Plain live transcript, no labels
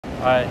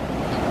Alright,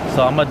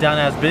 so I'm a down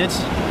ass bitch,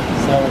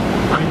 so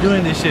I'm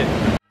doing this shit.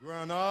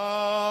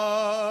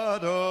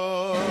 Granada,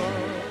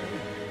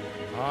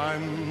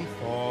 I'm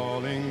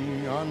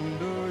falling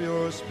under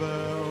your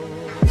spell.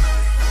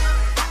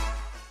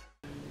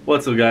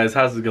 What's up guys,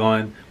 how's it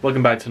going?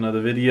 Welcome back to another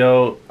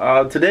video.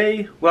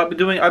 Today, what I've been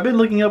doing, I've been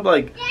looking up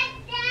like...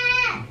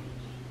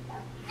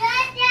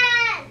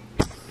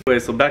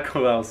 Wait, so back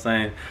on what I was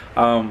saying.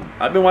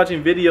 I've been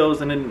watching videos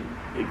and then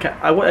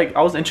I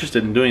was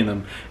interested in doing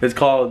them. It's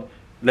called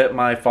Let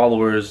My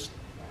Followers,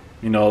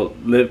 you know,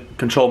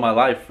 control my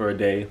life for a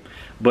day.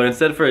 But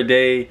instead for a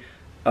day,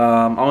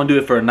 I want to do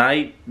it for a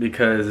night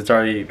because it's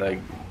already like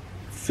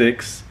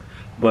 6.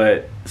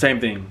 But same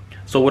thing.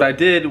 So what I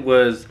did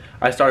was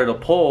I started a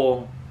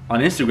poll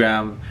on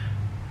Instagram.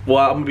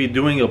 Well, I'm gonna be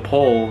doing a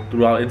poll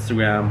throughout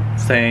Instagram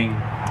saying,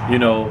 you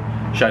know,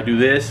 should I do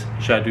this?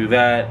 Should I do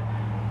that?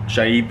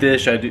 Should I eat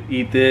this? Should I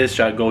eat this?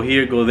 Should I go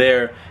here, go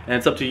there? And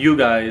it's up to you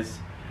guys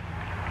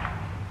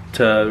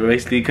to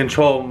basically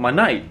control my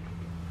night.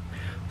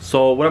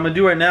 So what I'm gonna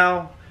do right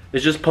now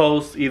is just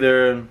post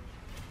either,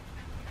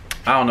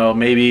 I don't know,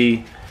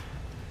 maybe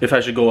if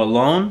I should go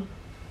alone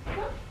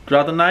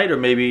throughout the night or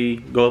maybe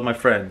go with my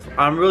friends.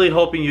 I'm really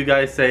hoping you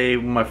guys say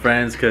with my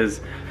friends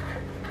because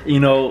you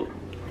know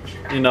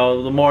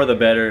the more the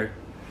better.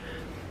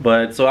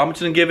 But so I'm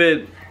just gonna give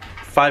it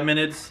 5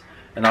 minutes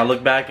and I'll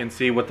look back and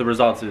see what the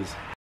results is.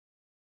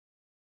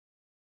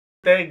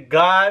 Thank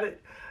God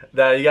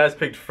that you guys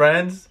picked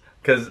friends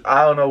because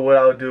I don't know what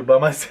I would do by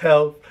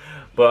myself.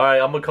 But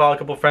alright, I'm gonna call a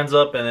couple friends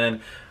up and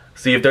then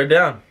see if they're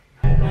down.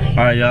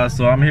 Alright y'all,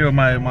 so I'm here with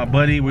my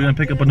buddy. We're gonna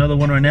pick up another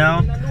one right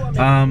now.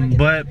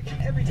 But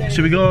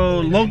should we go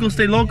local,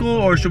 stay local,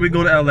 or should we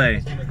go to LA?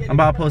 I'm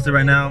about to post it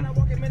right now.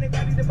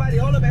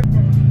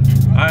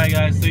 Alright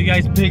guys, so you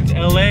guys picked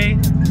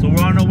LA. So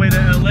we're on our way to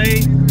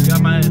LA. We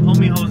got my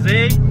homie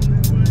Jose,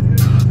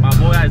 my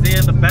boy Isaiah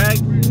in the back.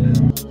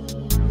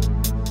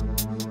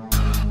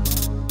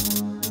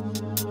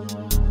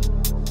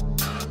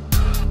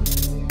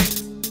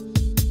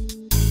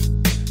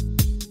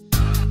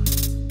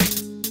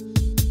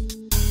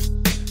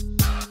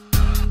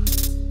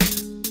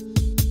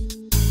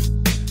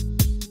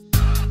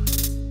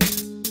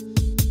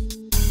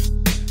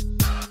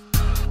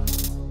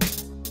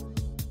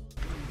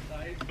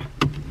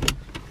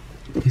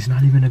 He's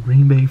not even a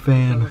Green Bay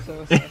fan.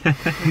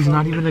 He's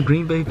not even a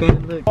Green Bay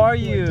fan. Look. How are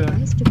you?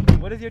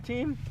 What is your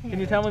team? Can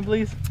you tell me,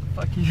 please?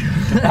 Fuck you.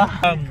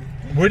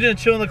 We're gonna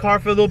chill in the car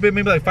for a little bit,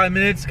 maybe like 5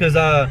 minutes, cause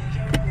I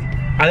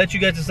let you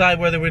guys decide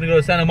whether we're gonna go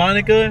to Santa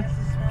Monica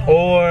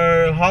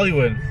or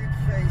Hollywood.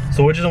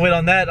 So we're just gonna wait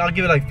on that. I'll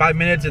give it like 5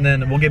 minutes and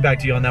then we'll get back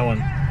to you on that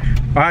one.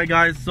 All right,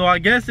 guys. So I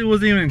guess it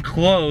wasn't even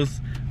close,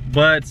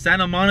 but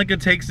Santa Monica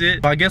takes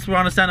it. I guess we're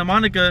on to Santa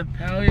Monica.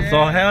 Hell yeah.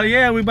 So hell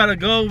yeah, we about to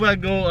go. We about to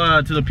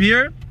go to the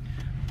pier.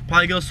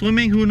 Probably go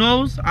swimming. Who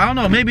knows? I don't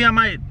know. Maybe I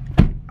might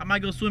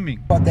go swimming.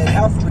 Bought that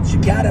house, but you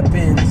got a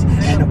Benz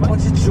and a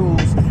bunch of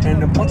jewels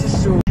and a bunch of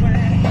shoes.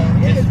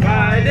 It's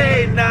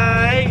Friday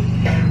night,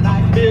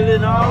 I'm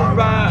feeling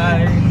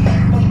alright.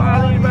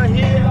 Molly right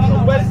here on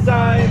the west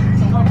side.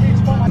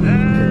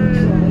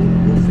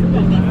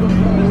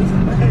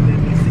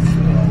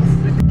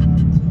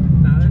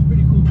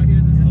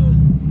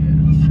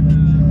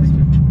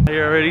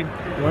 Here already?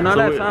 We're not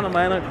at Santa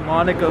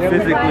Monica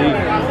physically.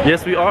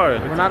 Yes, we are.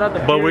 We're not at the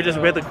pier, but we're just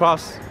we had to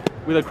cross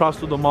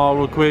through the mall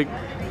real quick.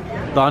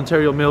 The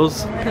Ontario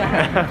Mills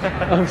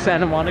of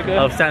Santa Monica.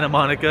 Of Santa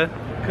Monica.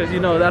 Cause you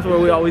know that's where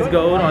we always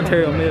go, in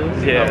Ontario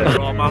Mills. Yeah.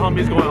 Bro, my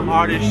homie's going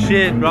hard as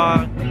shit,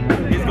 bro.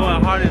 He's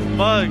going hard as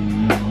fuck.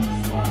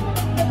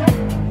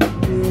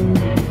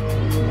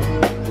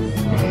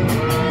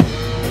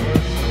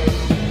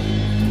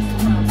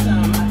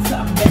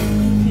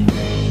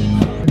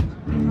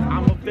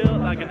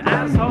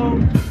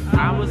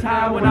 I was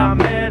high when I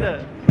met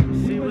her.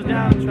 She was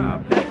down to try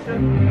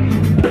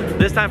to.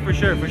 This time for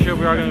sure,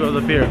 we are gonna go to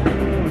the pier.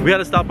 We had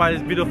to stop by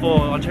this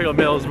beautiful Ontario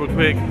Mills real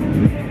quick.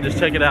 Just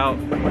check it out.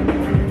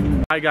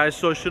 Alright guys,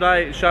 so should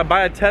I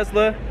buy a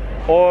Tesla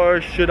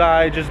or should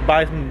I just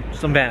buy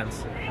some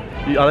Vans?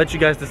 I'll let you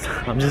guys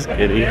decide. I'm just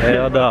kidding.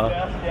 Hell no.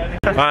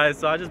 Alright,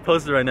 so I just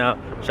posted right now.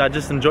 Should I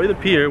just enjoy the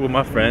pier with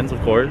my friends,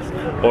 of course,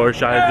 or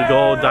should I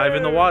go dive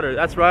in the water?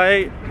 That's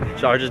right.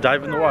 Should I just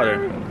dive in the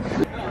water?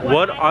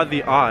 What are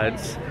the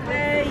odds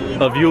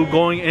of you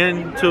going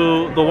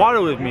into the water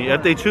with me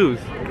if they choose?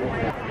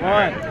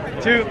 1,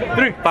 2,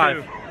 3, 5.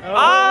 Oh.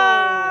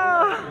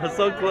 Ah!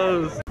 So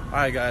close.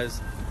 Alright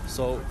guys,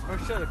 so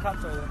sure, the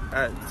cops are there.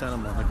 at Santa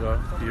Monica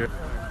here.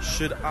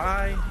 Should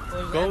I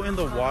go in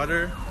the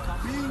water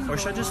or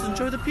should I just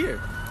enjoy the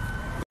pier?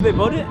 They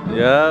voted?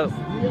 Yeah,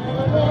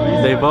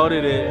 they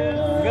voted it.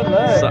 Good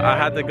luck. So I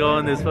had to go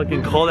in this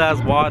fucking cold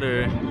ass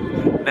water,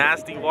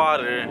 nasty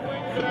water.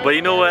 But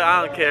you know what?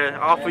 I don't care.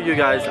 All for you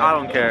guys. I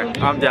don't care.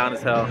 I'm down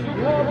as hell.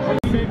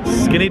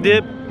 Skinny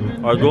dip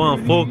or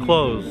going full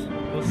clothes?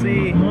 We'll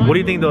see. What do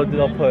you think they'll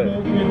put? 2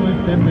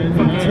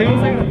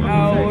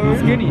 hours.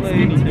 Skinny.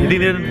 You think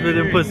they're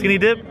gonna put skinny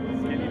dip?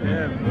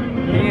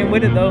 He ain't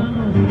with it though.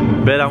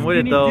 Bet I'm with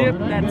it though. Dip,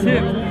 that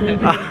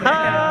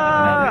tip.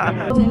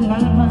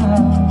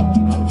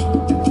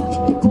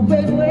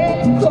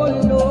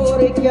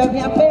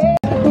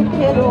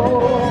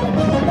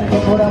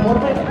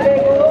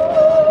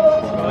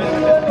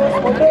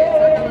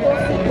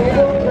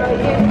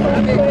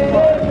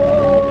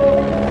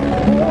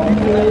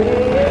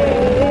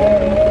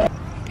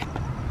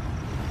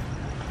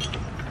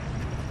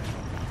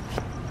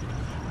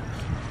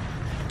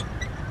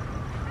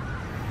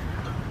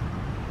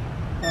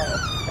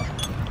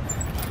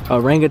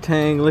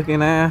 Orangutan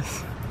looking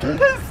ass.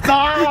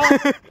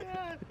 Stop!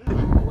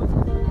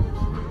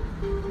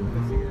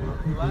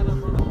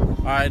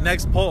 Alright,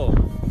 next poll.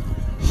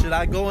 Should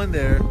I go in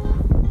there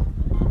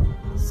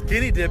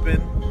skinny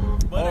dipping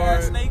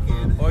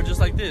or just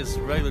like this,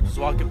 regular, just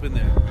walk up in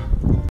there?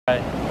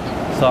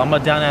 Alright, so I'm a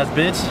down ass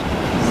bitch,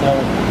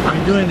 so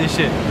I'm doing this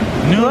shit.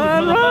 Nude,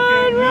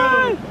 motherfucker,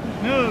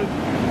 nude.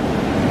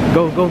 Nude.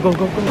 Go, go, go,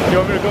 go, go. You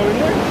want me to go in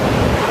there?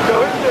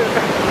 Go in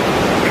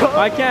there.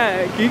 I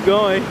can't. Keep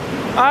going.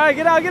 Alright,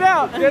 get out, get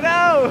out. Get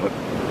out.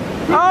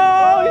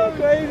 Oh, you're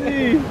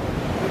crazy.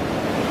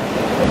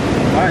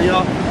 Alright,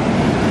 y'all.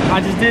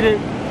 I just did it.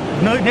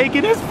 No,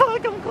 naked as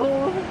fuck, I'm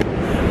cool.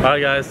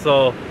 Alright guys,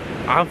 so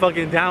I'm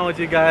fucking down with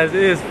you guys.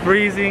 It is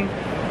freezing.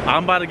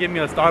 I'm about to get me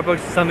a Starbucks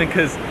or something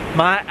because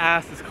my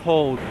ass is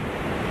cold.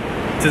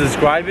 To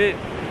describe it,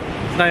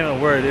 it's not even a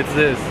word, it's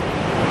this.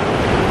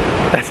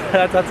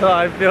 That's how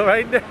I feel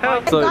right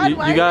now. So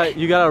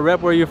you got a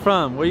rep where you're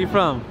from. Where you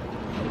from?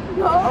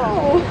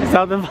 No.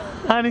 South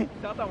Honey?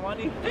 South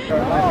Awani.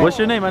 What's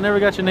your name? I never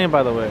got your name,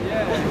 by the way.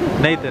 Yeah.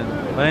 Nathan.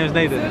 My name's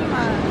Nathan.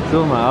 Zulma.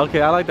 Zulma.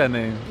 Okay, I like that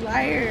name.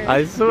 Liar.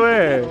 I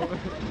swear.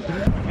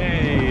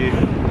 Hey.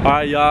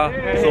 Alright, y'all.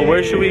 So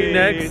where should we eat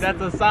next? That's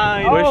a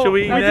sign. Where should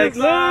we eat next?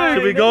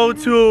 Should we go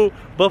to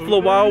Buffalo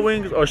Wild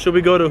Wings or should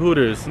we go to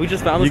Hooters? We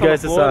just found this You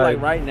guys on the floor, decide.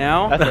 like right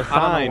now. That's a I don't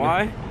sign. know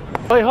why.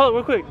 Wait, hold on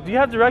real quick. Do you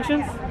have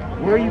directions?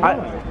 Where are you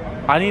going?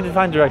 I need to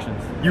find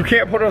directions. You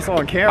can't put us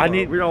on camera.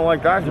 We don't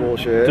like that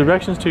bullshit.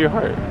 Directions to your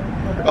heart.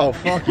 Oh,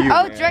 fuck you. Oh,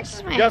 man. directions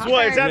to my Guess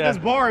what? It's at Yeah. this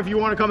bar if you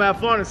want to come have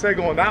fun instead of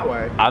going that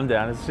way. I'm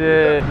down as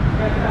shit.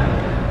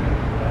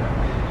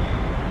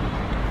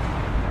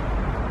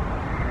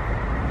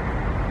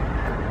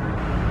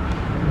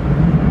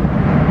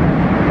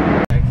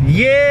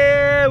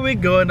 Yeah, we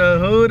going to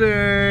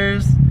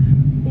Hooters.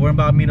 We're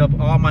about to meet up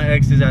all my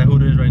exes at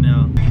Hooters right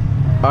now.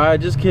 Alright,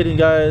 just kidding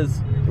guys.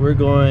 We're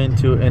going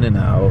to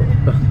In-N-Out.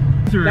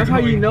 That's how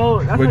you know.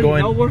 That's We're how going-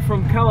 you know we're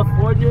from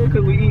California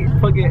because we eat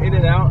fucking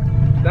In-N-Out.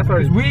 That's why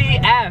we eat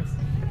ass.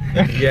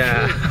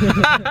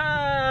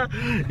 Yeah.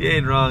 You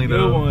ain't wrong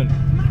though. Good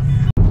one.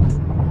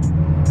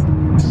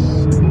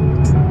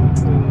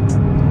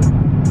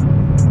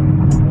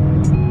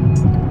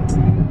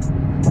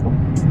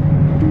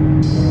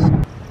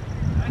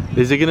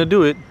 Is it gonna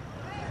do it?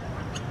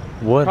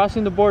 What?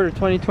 Crossing the border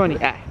 2020.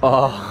 Ah.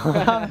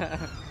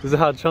 Oh. This is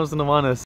how Trump's gonna want us.